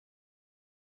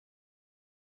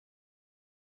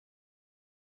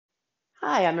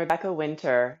Hi, I'm Rebecca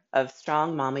Winter of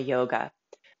Strong Mama Yoga,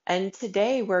 and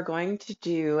today we're going to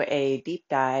do a deep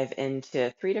dive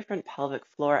into 3 different pelvic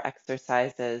floor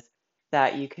exercises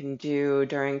that you can do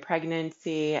during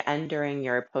pregnancy and during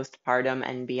your postpartum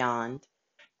and beyond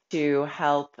to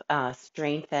help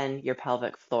strengthen your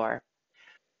pelvic floor.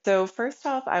 So, first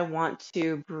off, I want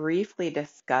to briefly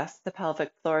discuss the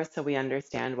pelvic floor so we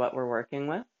understand what we're working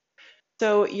with.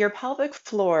 So, your pelvic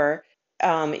floor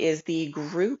is the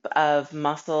group of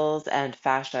muscles and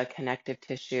fascia connective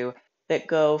tissue that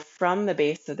go from the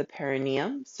base of the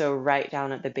perineum, so right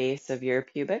down at the base of your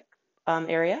pubic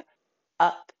area,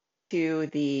 up to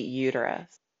the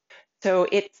uterus. So,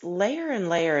 it's layer and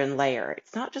layer and layer.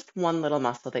 It's not just one little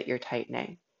muscle that you're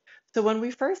tightening. So, when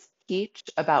we first teach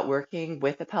about working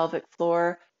with the pelvic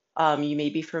floor, you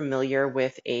may be familiar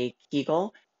with a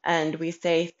Kegel, and we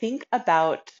say think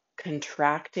about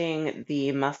contracting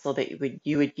the muscle that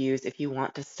you would use if you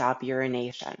want to stop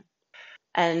urination.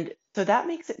 And so that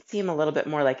makes it seem a little bit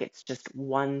more like it's just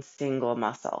one single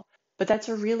muscle. But that's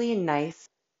a really nice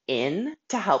in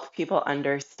to help people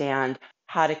understand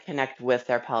how to connect with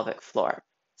their pelvic floor.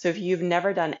 So if you've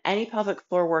never done any pelvic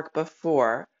floor work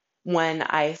before, when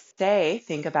I say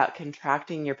think about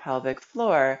contracting your pelvic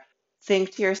floor,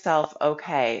 think to yourself,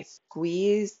 okay,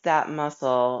 squeeze that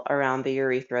muscle around the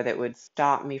urethra that would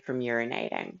stop me from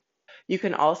urinating. You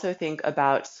can also think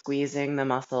about squeezing the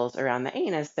muscles around the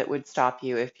anus that would stop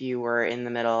you if you were in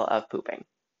the middle of pooping.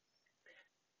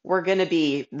 We're going to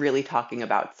be really talking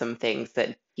about some things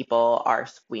that people are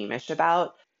squeamish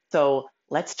about. So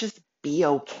let's just be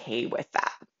okay with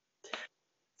that.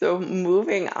 So,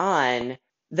 moving on,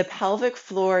 the pelvic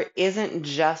floor isn't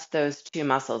just those 2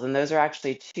 muscles, and those are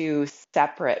actually 2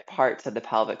 separate parts of the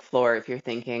pelvic floor if you're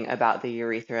thinking about the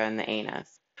urethra and the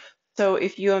anus. So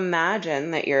if you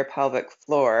imagine that your pelvic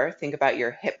floor, think about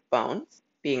your hip bones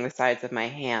being the sides of my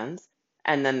hands,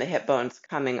 and then the hip bones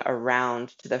coming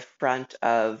around to the front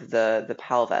of the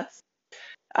pelvis.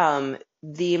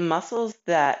 The muscles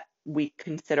that we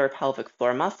consider pelvic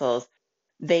floor muscles,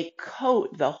 they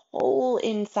coat the whole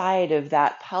inside of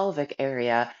that pelvic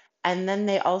area, and then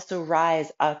they also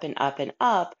rise up and up and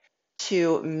up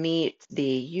to meet the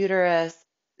uterus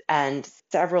and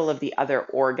several of the other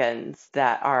organs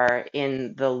that are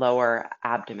in the lower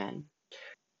abdomen.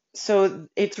 So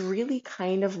it's really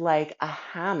kind of like a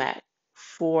hammock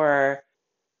for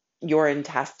your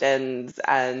intestines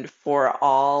and for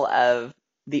all of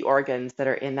the organs that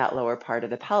are in that lower part of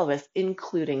the pelvis,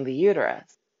 including the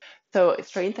uterus. So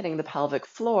strengthening the pelvic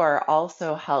floor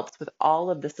also helps with all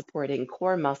of the supporting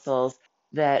core muscles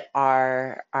that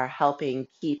are helping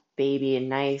keep baby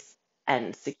nice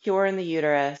and secure in the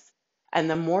uterus. And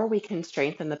the more we can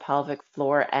strengthen the pelvic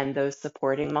floor and those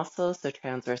supporting muscles, so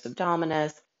transverse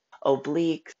abdominis,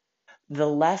 obliques, the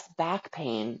less back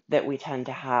pain that we tend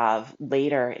to have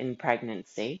later in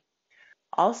pregnancy.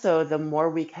 Also, the more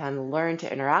we can learn to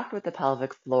interact with the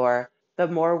pelvic floor, the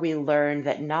more we learn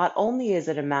that not only is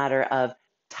it a matter of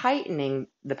tightening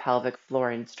the pelvic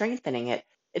floor and strengthening it,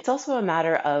 it's also a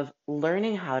matter of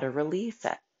learning how to release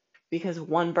it. Because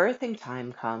when birthing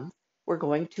time comes, we're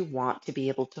going to want to be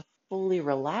able to fully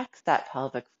relax that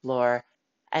pelvic floor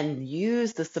and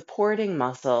use the supporting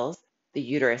muscles, the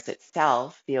uterus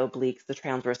itself, the obliques, the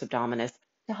transverse abdominis,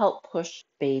 to help push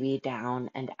baby down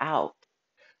and out.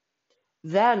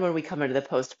 Then, when we come into the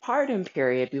postpartum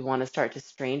period, we want to start to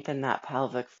strengthen that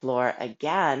pelvic floor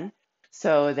again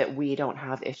so that we don't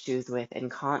have issues with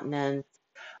incontinence,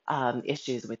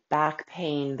 issues with back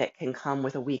pain that can come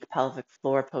with a weak pelvic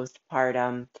floor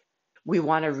postpartum. We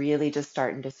want to really just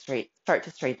start to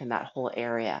strengthen that whole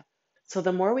area. So,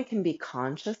 the more we can be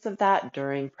conscious of that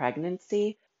during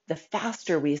pregnancy, the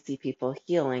faster we see people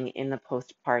healing in the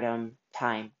postpartum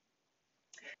time.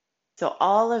 So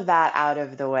all of that out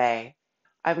of the way,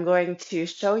 I'm going to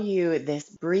show you this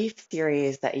brief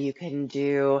series that you can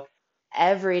do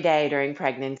every day during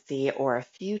pregnancy or a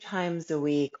few times a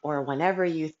week or whenever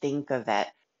you think of it,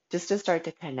 just to start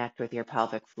to connect with your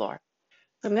pelvic floor.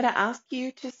 So I'm going to ask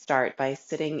you to start by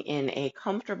sitting in a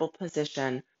comfortable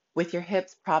position with your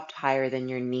hips propped higher than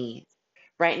your knees.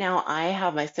 Right now, I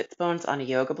have my sits bones on a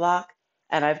yoga block,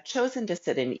 and I've chosen to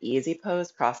sit in easy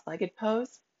pose, cross-legged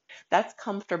pose. That's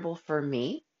comfortable for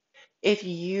me. If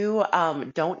you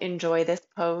don't enjoy this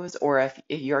pose, or if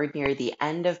you're near the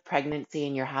end of pregnancy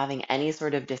and you're having any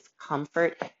sort of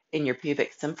discomfort in your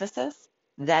pubic symphysis,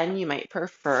 then you might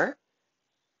prefer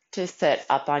to sit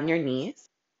up on your knees.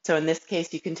 So in this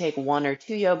case, you can take 1 or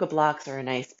 2 yoga blocks or a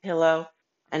nice pillow,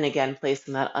 and again,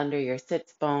 placing that under your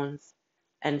sits bones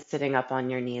and sitting up on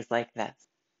your knees like this.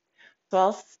 So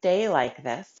I'll stay like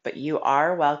this, but you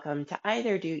are welcome to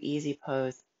either do easy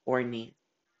pose or knee.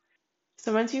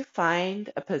 So once you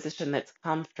find a position that's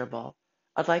comfortable,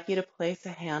 I'd like you to place a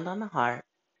hand on the heart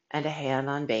and a hand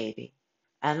on baby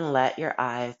and let your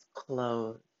eyes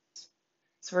close.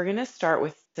 So we're going to start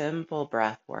with simple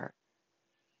breath work.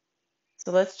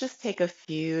 So let's just take a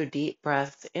few deep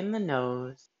breaths in the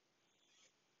nose,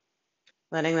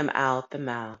 letting them out the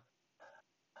mouth.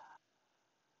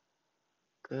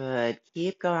 Good.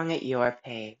 Keep going at your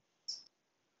pace.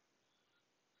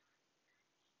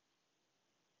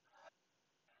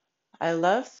 I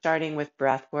love starting with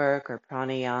breath work or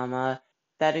pranayama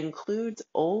that includes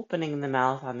opening the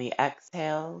mouth on the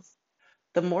exhales.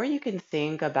 The more you can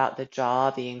think about the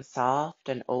jaw being soft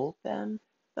and open,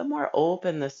 the more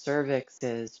open the cervix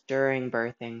is during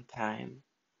birthing time.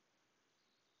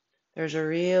 There's a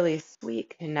really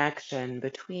sweet connection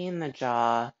between the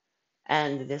jaw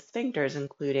and the sphincters,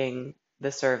 including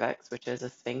the cervix, which is a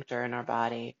sphincter in our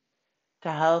body,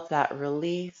 to help that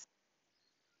release,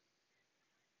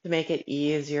 to make it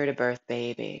easier to birth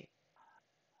baby.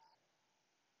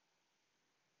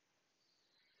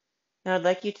 Now, I'd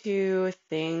like you to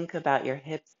think about your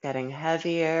hips getting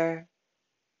heavier,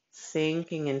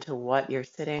 sinking into what you're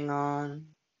sitting on.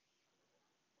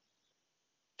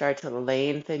 Start to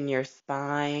lengthen your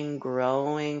spine,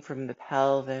 growing from the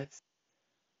pelvis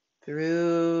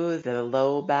through the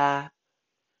low back,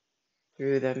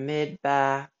 through the mid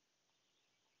back,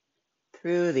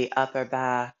 through the upper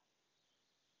back,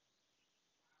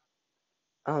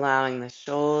 allowing the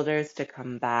shoulders to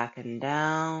come back and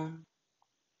down.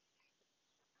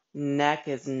 Neck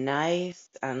is nice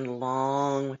and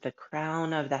long with the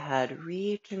crown of the head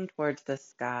reaching towards the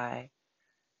sky.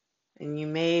 And you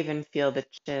may even feel the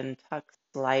chin tuck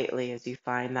slightly as you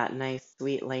find that nice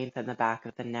sweet length in the back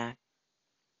of the neck.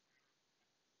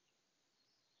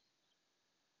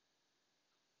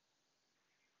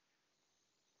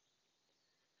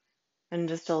 And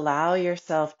just allow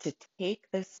yourself to take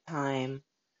this time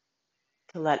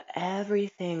to let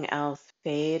everything else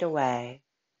fade away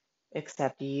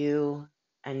except you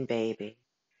and baby.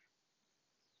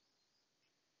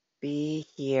 Be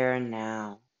here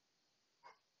now.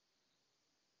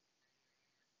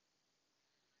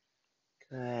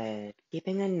 Good.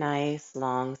 Keeping a nice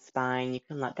long spine, you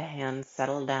can let the hands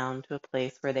settle down to a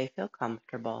place where they feel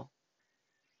comfortable.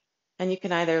 And you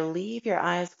can either leave your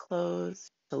eyes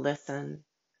closed to listen,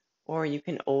 or you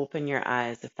can open your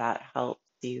eyes if that helps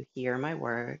you hear my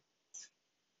words.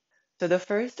 So the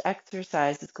first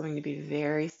exercise is going to be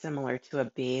very similar to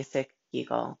a basic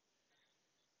Kegel,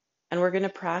 and we're going to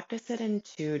practice it in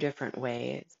two different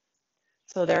ways.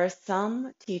 So there are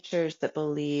some teachers that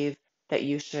believe that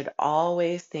you should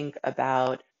always think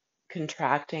about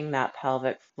contracting that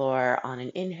pelvic floor on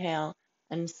an inhale,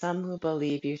 and some who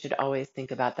believe you should always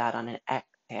think about that on an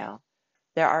exhale.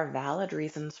 There are valid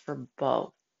reasons for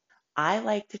both. I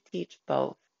like to teach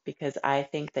both because I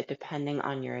think that depending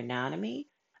on your anatomy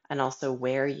and also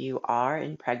where you are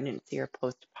in pregnancy or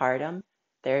postpartum,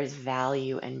 there's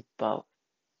value in both.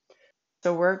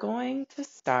 So we're going to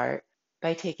start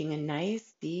by taking a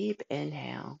nice deep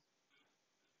inhale.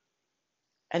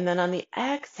 And then on the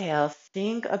exhale,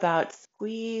 think about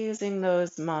squeezing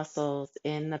those muscles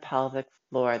in the pelvic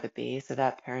floor, the base of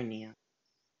that perineum.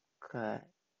 Good.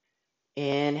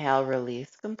 Inhale,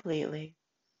 release completely.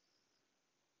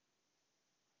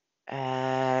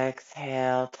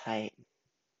 Exhale, tighten.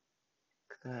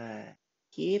 Good.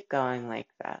 Keep going like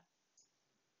that.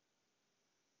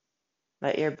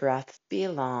 Let your breaths be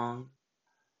long.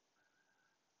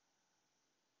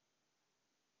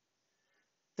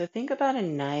 So think about a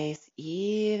nice,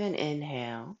 even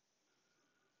inhale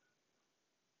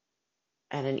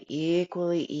and an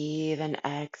equally even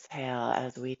exhale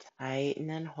as we tighten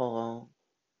and hold.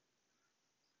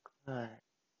 Good.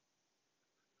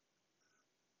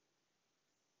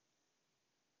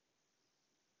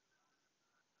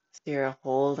 So you're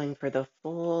holding for the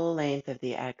full length of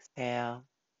the exhale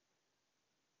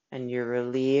and you're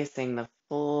releasing the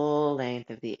full length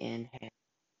of the inhale.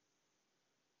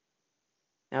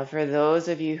 Now, for those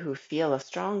of you who feel a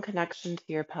strong connection to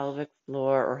your pelvic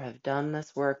floor or have done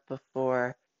this work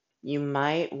before, you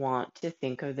might want to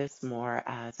think of this more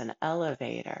as an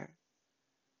elevator.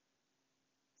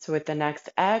 So with the next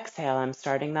exhale, I'm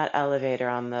starting that elevator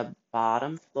on the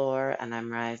bottom floor and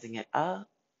I'm rising it up,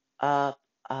 up,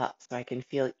 up, so I can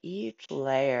feel each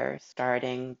layer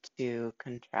starting to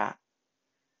contract.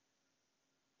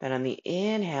 Then on the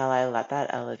inhale, I let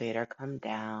that elevator come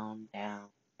down, down,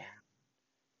 down.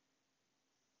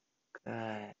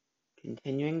 Good.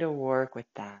 Continuing to work with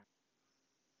that.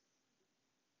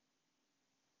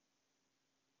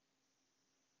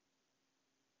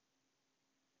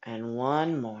 And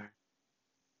one more.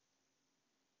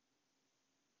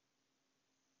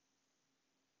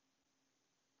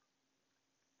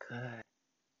 Good.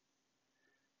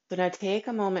 So now take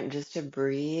a moment just to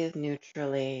breathe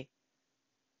neutrally,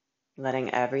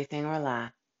 letting everything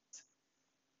relax.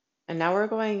 And now we're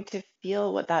going to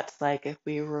feel what that's like if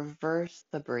we reverse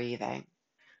the breathing.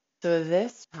 So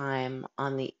this time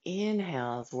on the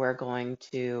inhales, we're going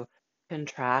to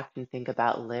contract and think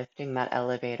about lifting that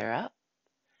elevator up.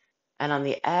 And on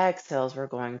the exhales, we're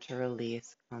going to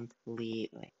release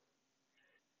completely.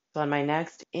 So on my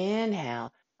next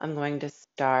inhale, I'm going to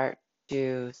start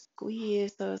to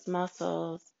squeeze those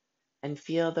muscles and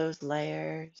feel those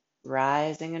layers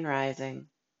rising and rising.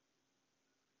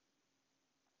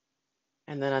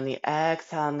 And then on the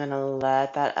exhale, I'm going to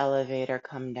let that elevator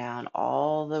come down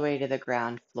all the way to the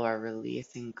ground floor,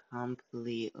 releasing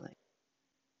completely.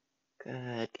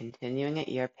 Good. Continuing at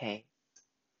your pace.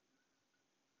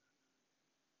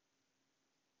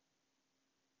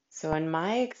 So, in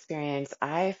my experience,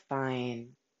 I find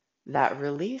that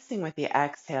releasing with the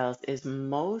exhales is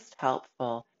most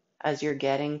helpful as you're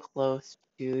getting close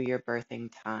to your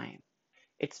birthing time.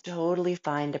 It's totally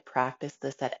fine to practice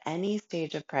this at any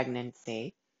stage of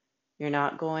pregnancy. You're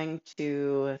not going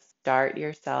to start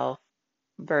yourself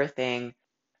birthing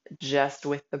just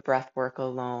with the breath work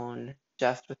alone,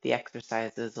 just with the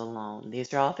exercises alone.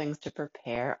 These are all things to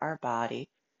prepare our body.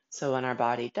 So when our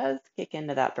body does kick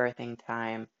into that birthing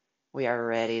time, we are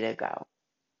ready to go.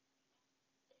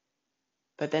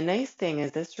 But the nice thing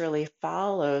is this really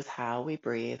follows how we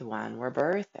breathe when we're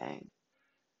birthing.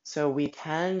 So we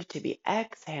tend to be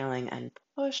exhaling and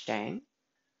pushing.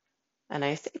 And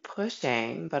I say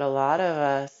pushing, but a lot of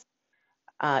us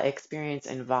experience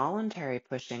involuntary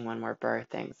pushing when we're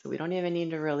birthing. So we don't even need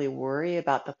to really worry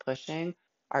about the pushing.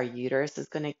 Our uterus is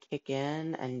going to kick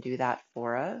in and do that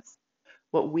for us.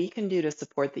 What we can do to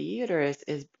support the uterus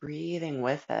is breathing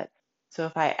with it. So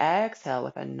if I exhale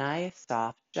with a nice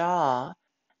soft jaw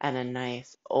and a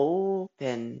nice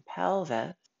open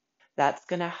pelvis, that's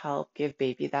going to help give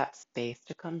baby that space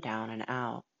to come down and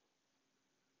out.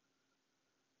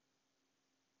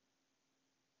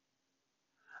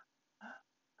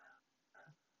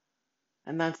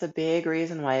 And that's a big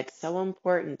reason why it's so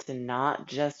important to not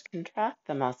just contract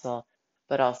the muscle,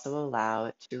 but also allow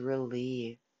it to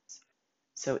release.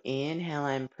 So inhale,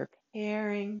 I'm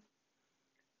preparing,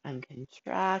 I'm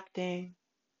contracting.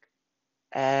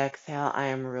 Exhale, I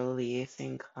am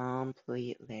releasing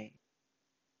completely.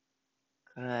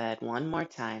 Good. One more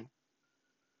time.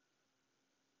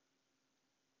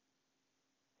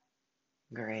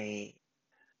 Great.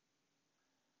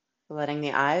 Letting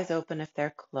the eyes open if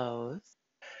they're closed.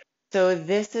 So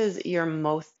this is your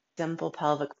most simple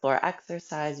pelvic floor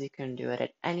exercise. You can do it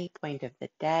at any point of the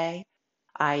day.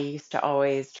 I used to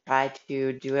always try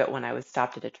to do it when I was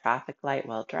stopped at a traffic light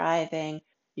while driving.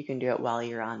 You can do it while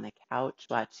you're on the couch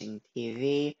watching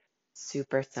TV.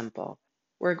 Super simple.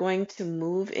 We're going to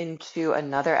move into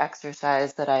another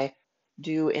exercise that I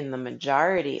do in the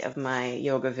majority of my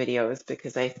yoga videos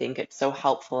because I think it's so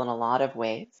helpful in a lot of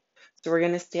ways. So we're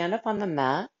going to stand up on the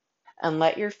mat and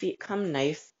let your feet come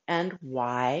nice and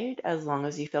wide as long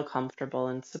as you feel comfortable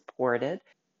and supported.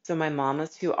 So, my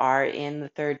mamas who are in the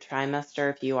third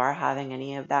trimester, if you are having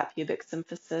any of that pubic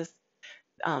symphysis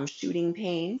shooting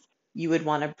pains, you would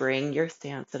want to bring your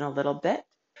stance in a little bit.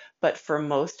 But for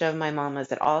most of my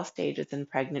mamas at all stages in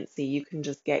pregnancy, you can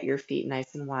just get your feet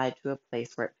nice and wide to a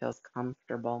place where it feels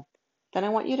comfortable. Then I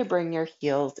want you to bring your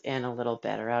heels in a little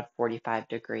bit, around 45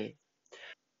 degrees.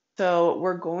 So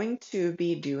we're going to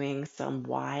be doing some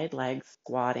wide leg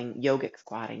squatting, yogic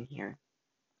squatting here.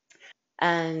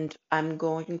 And I'm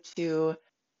going to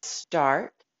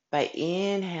start by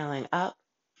inhaling up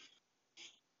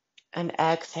and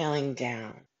exhaling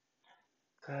down.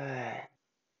 Good.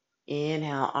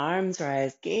 Inhale, arms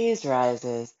rise, gaze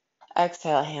rises.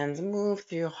 Exhale, hands move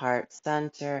through heart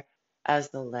center as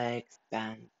the legs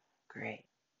bend. Great.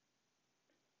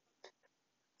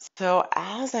 So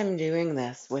as I'm doing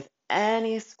this with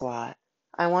any squat,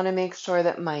 I want to make sure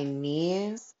that my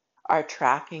knees are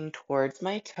tracking towards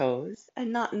my toes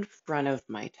and not in front of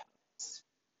my toes.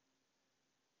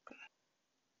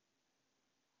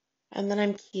 And then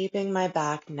I'm keeping my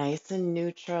back nice and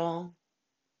neutral.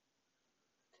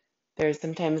 There's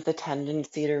sometimes the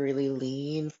tendency to really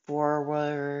lean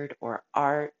forward or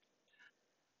arch.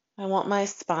 I want my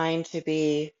spine to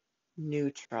be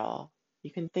neutral.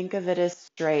 You can think of it as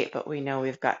straight, but we know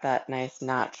we've got that nice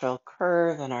natural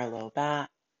curve in our low back.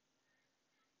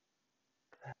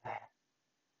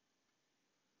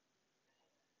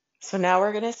 So now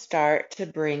we're going to start to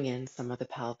bring in some of the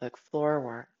pelvic floor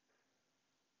work.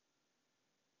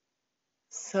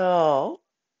 So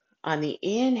on the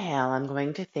inhale, I'm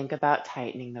going to think about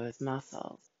tightening those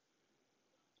muscles,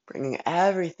 bringing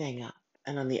everything up.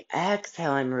 And on the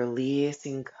exhale, I'm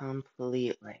releasing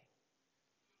completely.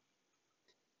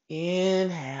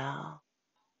 Inhale,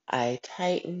 I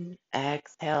tighten.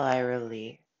 Exhale, I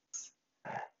release.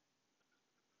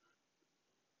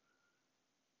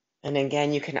 And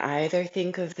again, you can either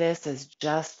think of this as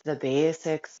just the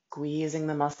basic squeezing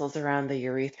the muscles around the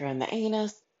urethra and the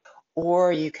anus,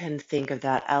 or you can think of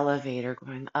that elevator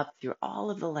going up through all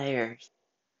of the layers.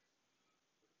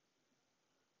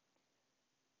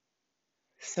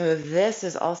 So this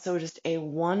is also just a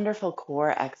wonderful core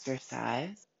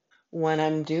exercise. When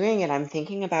I'm doing it, I'm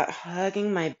thinking about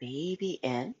hugging my baby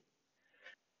in.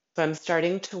 So I'm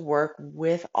starting to work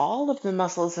with all of the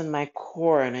muscles in my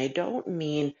core, and I don't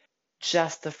mean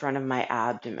just the front of my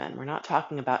abdomen. We're not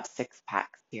talking about six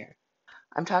packs here.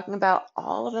 I'm talking about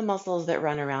all of the muscles that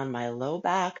run around my low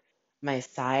back, my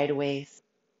side waist,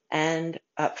 and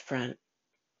up front.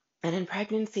 And in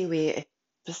pregnancy, we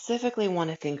specifically want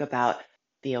to think about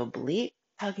the oblique,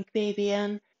 hugging baby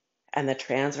in, and the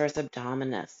transverse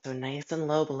abdominis, so nice and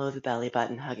low below the belly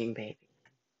button, hugging baby.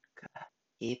 Good.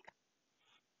 Keep.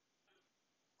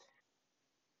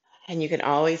 And you can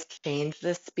always change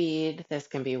the speed. This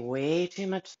can be way too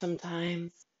much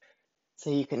sometimes,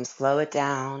 so you can slow it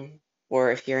down.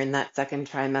 Or if you're in that second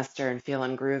trimester and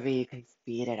feeling groovy, you can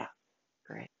speed it up.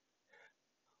 Great.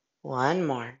 One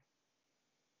more.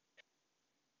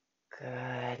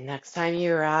 Good. Next time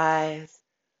you rise,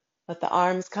 let the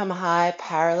arms come high,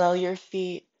 parallel your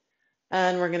feet.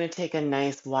 And we're going to take a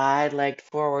nice wide-legged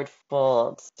forward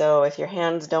fold. So if your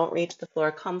hands don't reach the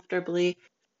floor comfortably,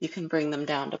 you can bring them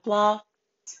down to block.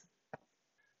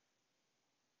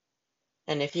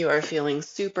 And if you are feeling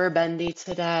super bendy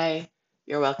today,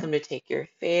 you're welcome to take your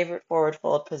favorite forward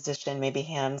fold position. Maybe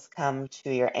hands come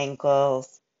to your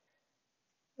ankles,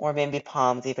 or maybe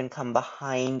palms even come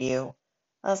behind you,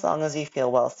 as long as you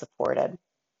feel well supported.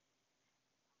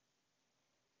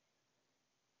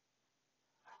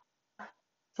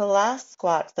 The last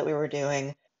squats that we were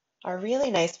doing are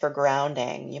really nice for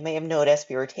grounding. You may have noticed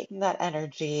we were taking that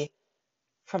energy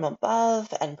from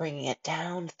above and bringing it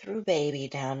down through baby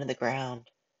down to the ground.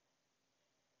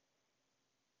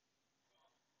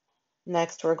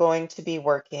 Next, we're going to be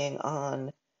working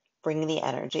on bringing the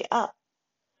energy up.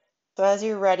 So as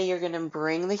you're ready, you're going to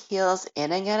bring the heels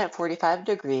in again at 45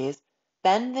 degrees,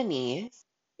 bend the knees.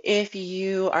 If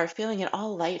you are feeling at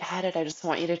all lightheaded, I just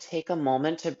want you to take a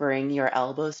moment to bring your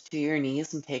elbows to your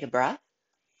knees and take a breath.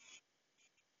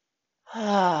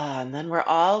 And then we're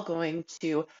all going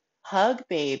to hug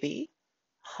baby,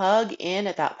 hug in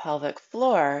at that pelvic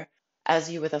floor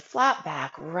as you, with a flat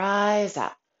back, rise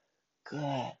up.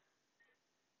 Good.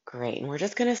 Great. And we're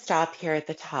just going to stop here at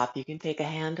the top. You can take a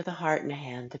hand to the heart and a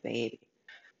hand to baby.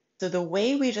 So the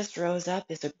way we just rose up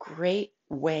is a great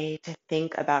way to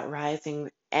think about rising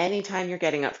anytime you're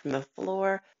getting up from the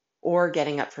floor or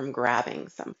getting up from grabbing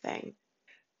something.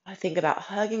 Think about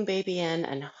hugging baby in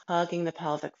and hugging the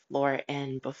pelvic floor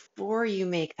in before you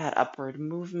make that upward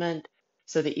movement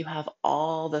so that you have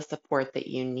all the support that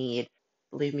you need.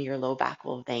 Believe me, your low back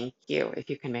will thank you if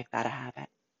you can make that a habit.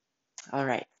 All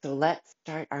right, so let's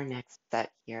start our next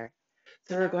set here.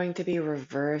 So we're going to be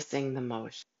reversing the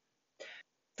motion.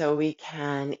 So we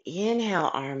can inhale,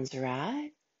 arms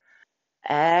rise.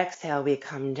 Exhale, we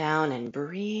come down and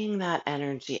bring that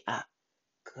energy up.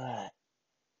 Good.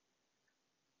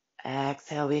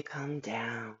 Exhale, we come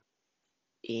down.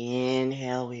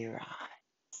 Inhale, we rise.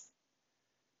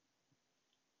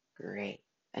 Great.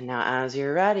 And now as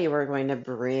you're ready, we're going to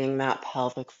bring that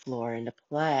pelvic floor into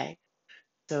play.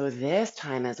 So this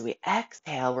time as we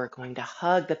exhale, we're going to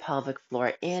hug the pelvic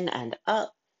floor in and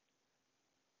up.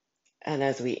 And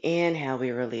as we inhale,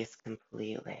 we release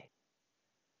completely.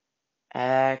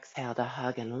 Exhale to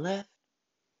hug and lift.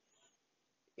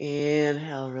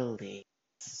 Inhale, release.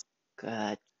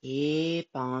 Good. Keep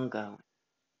on going.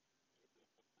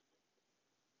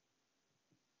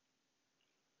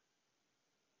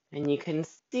 And you can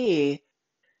see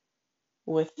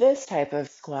with this type of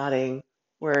squatting,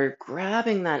 we're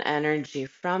grabbing that energy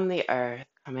from the earth,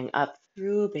 coming up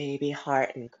through baby,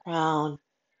 heart, and crown,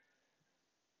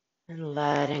 and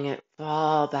letting it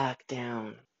fall back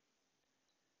down.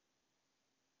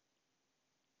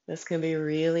 This can be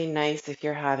really nice if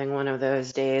you're having one of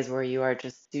those days where you are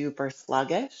just super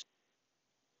sluggish.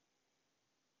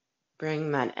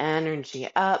 Bring that energy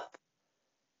up.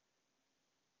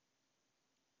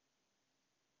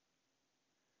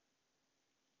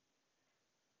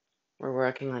 We're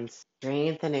working on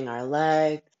strengthening our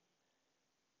legs,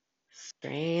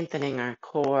 strengthening our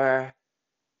core,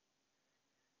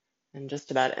 And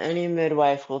just about any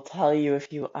midwife will tell you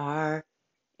if you are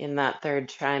in that third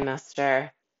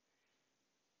trimester,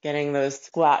 getting those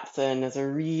squats in is a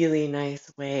really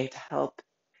nice way to help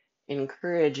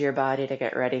encourage your body to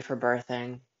get ready for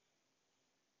birthing.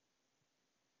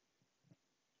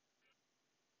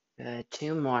 Good.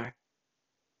 Two more.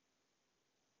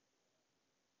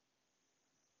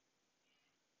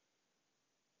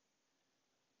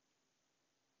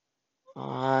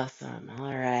 Awesome.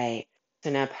 All right. So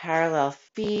now parallel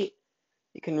feet.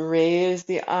 You can raise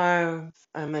the arms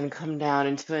and then come down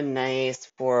into a nice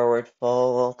forward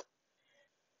fold,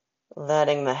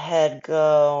 letting the head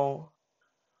go,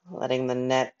 letting the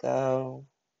neck go,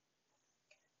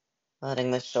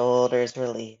 letting the shoulders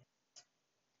release.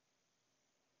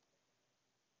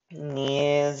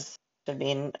 Knees should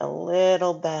be a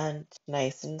little bent,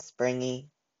 nice and springy.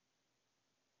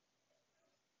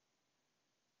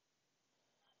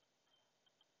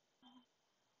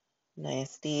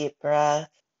 Nice deep breath.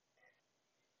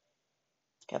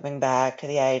 Coming back to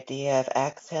the idea of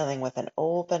exhaling with an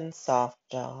open, soft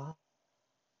jaw.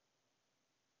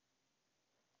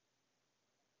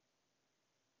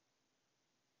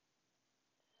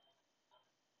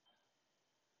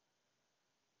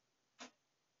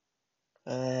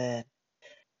 Good.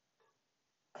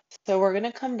 So we're going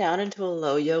to come down into a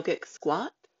low yogic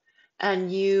squat,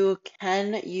 and you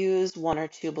can use one or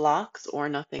two blocks or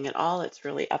nothing at all. It's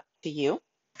really up to you.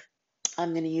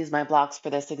 I'm going to use my blocks for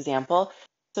this example.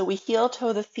 So we heel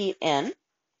toe the feet in,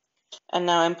 and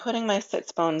now I'm putting my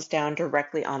sits bones down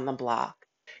directly on the block.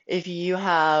 If you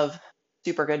have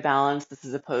super good balance, this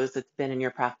is a pose that's been in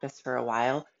your practice for a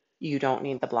while, you don't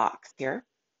need the blocks here.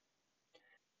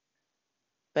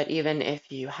 But even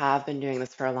if you have been doing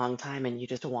this for a long time and you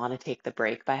just want to take the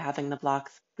break by having the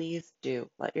blocks, please do.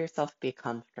 Let yourself be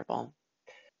comfortable.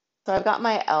 So I've got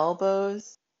my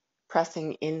elbows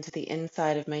pressing into the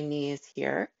inside of my knees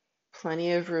here.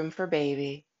 Plenty of room for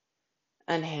baby,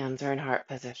 and hands are in heart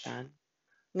position.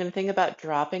 I'm going to think about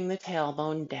dropping the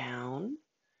tailbone down.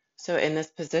 So in this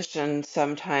position,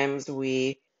 sometimes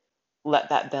we let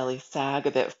that belly sag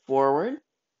a bit forward,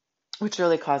 which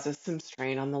really causes some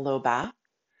strain on the low back.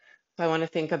 So I want to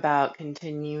think about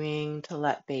continuing to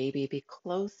let baby be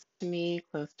close to me,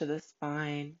 close to the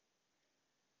spine,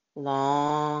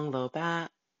 long low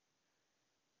back,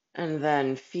 and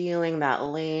then feeling that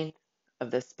length of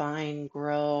the spine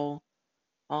grow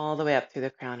all the way up through the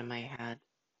crown of my head.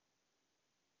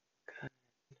 Good.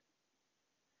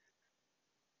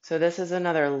 So this is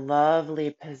another lovely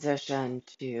position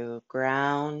to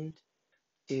ground,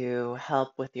 to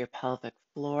help with your pelvic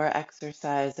floor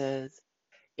exercises.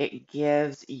 It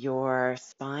gives your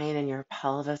spine and your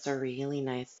pelvis a really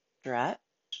nice stretch.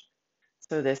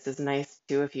 So this is nice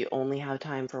too if you only have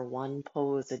time for one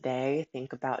pose a day.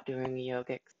 Think about doing a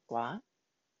yogic squat.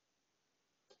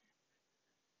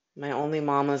 My only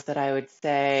mamas that I would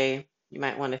say you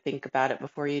might want to think about it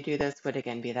before you do this would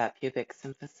again be that pubic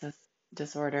symphysis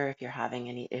disorder if you're having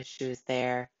any issues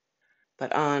there.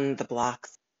 But on the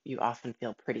blocks, you often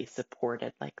feel pretty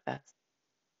supported like this.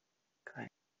 Good.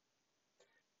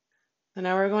 So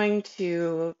now we're going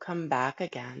to come back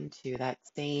again to that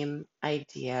same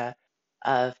idea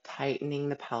of tightening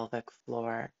the pelvic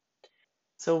floor.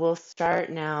 So we'll start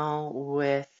now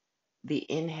with the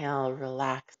inhale,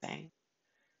 relaxing.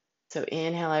 So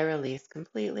inhale, I release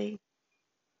completely.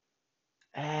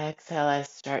 Exhale, I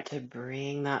start to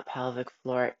bring that pelvic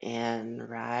floor in,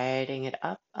 riding it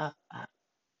up, up, up.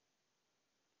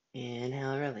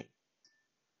 Inhale, release.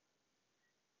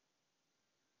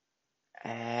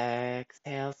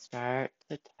 Exhale, start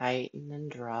to tighten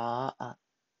and draw up.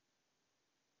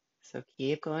 So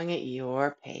keep going at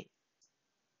your pace.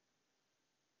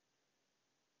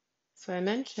 So I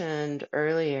mentioned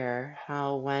earlier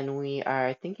how when we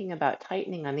are thinking about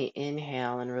tightening on the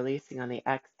inhale and releasing on the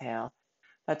exhale,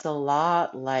 that's a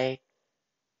lot like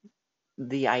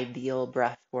the ideal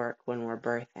breath work when we're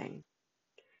birthing.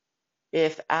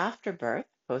 If after birth,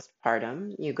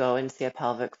 postpartum, you go and see a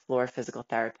pelvic floor physical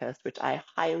therapist, which I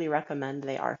highly recommend,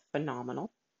 they are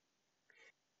phenomenal,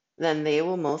 then they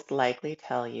will most likely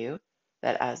tell you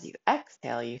that as you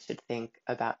exhale, you should think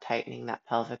about tightening that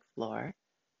pelvic floor.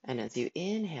 And as you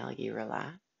inhale, you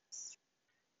relax.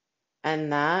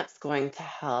 And that's going to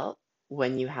help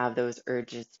when you have those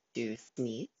urges to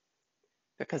sneeze,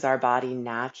 because our body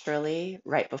naturally,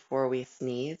 right before we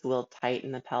sneeze, will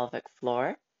tighten the pelvic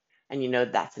floor. And you know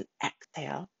that's an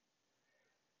exhale.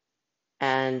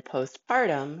 And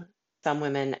postpartum, some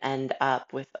women end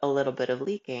up with a little bit of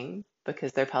leaking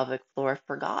because their pelvic floor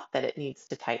forgot that it needs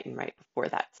to tighten right before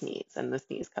that sneeze. And the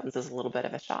sneeze comes as a little bit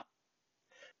of a shock.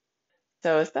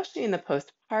 So, especially in the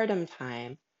postpartum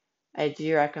time, I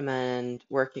do recommend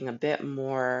working a bit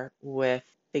more with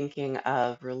thinking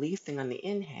of releasing on the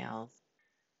inhales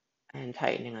and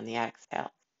tightening on the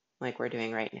exhales, like we're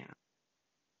doing right now.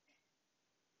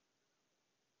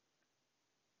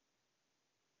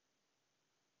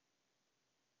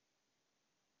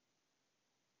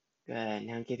 Good.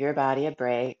 Now give your body a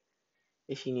break.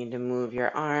 If you need to move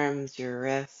your arms, your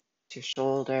wrists, your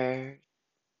shoulders,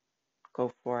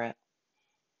 go for it.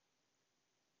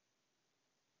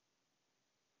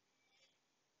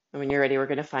 And when you're ready, we're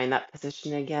going to find that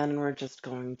position again. We're just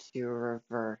going to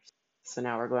reverse. So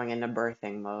now we're going into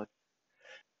birthing mode.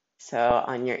 So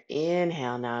on your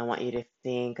inhale now, I want you to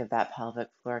think of that pelvic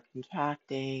floor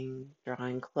contracting,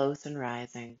 drawing close and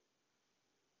rising.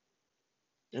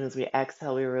 And as we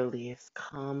exhale, we release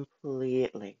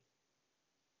completely.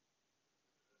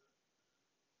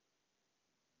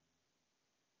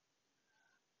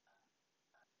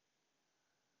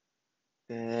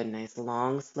 Good, nice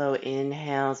long, slow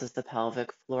inhales as the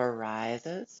pelvic floor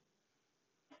rises.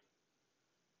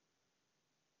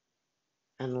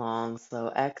 And long, slow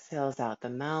exhales out the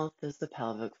mouth as the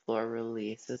pelvic floor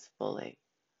releases fully.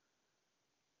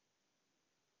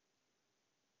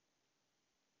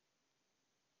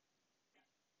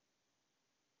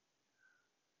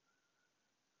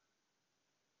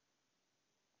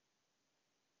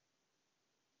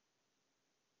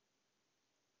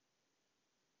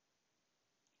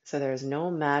 So there's no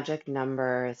magic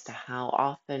number as to how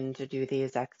often to do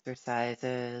these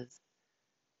exercises.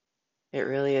 It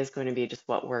really is going to be just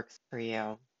what works for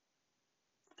you.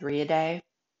 3 a day,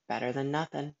 better than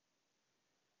nothing.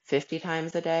 50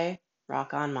 times a day,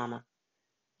 rock on, mama.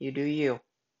 You do you.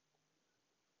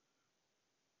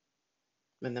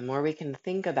 And the more we can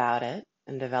think about it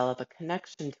and develop a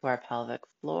connection to our pelvic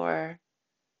floor,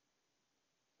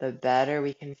 the better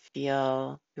we can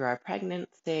feel through our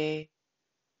pregnancy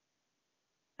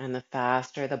and the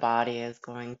faster the body is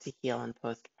going to heal in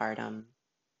postpartum.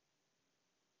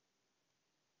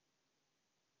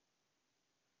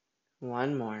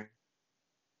 One more.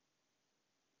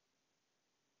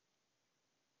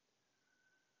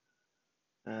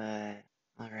 Good.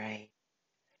 All right.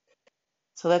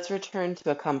 So let's return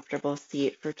to a comfortable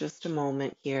seat for just a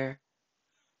moment here.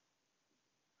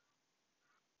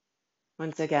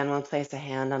 Once again, we'll place a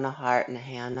hand on the heart and a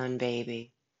hand on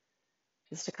baby,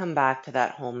 just to come back to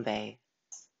that home base.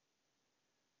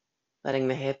 Letting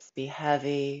the hips be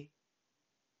heavy,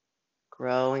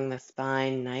 growing the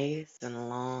spine nice and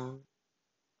long.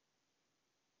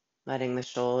 Letting the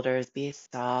shoulders be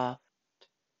soft,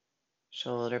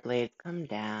 shoulder blades come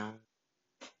down.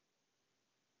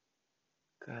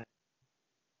 Good.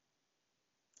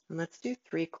 And let's do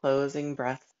 3 closing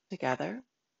breaths together.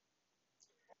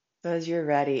 So as you're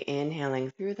ready,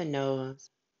 inhaling through the nose,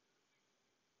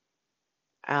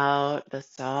 out the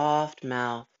soft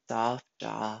mouth, soft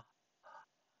jaw.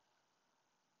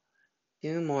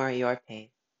 2 more at your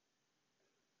pace.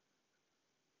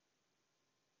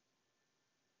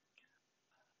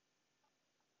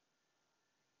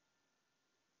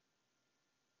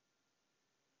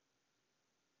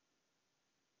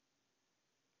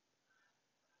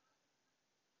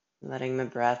 Letting the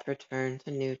breath return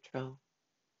to neutral.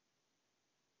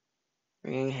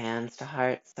 Bringing hands to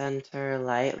heart center,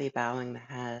 lightly bowing the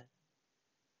head.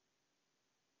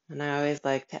 And I always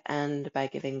like to end by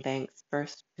giving thanks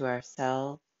first to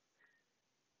ourselves,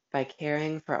 by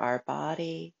caring for our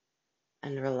body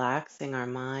and relaxing our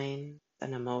minds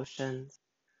and emotions.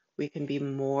 We can be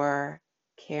more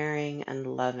caring and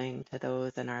loving to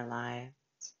those in our lives.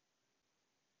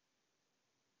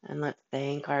 And let's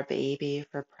thank our baby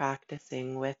for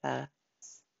practicing with us.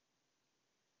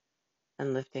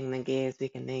 And lifting the gaze, we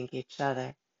can thank each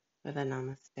other with a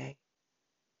namaste.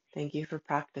 Thank you for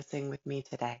practicing with me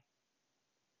today.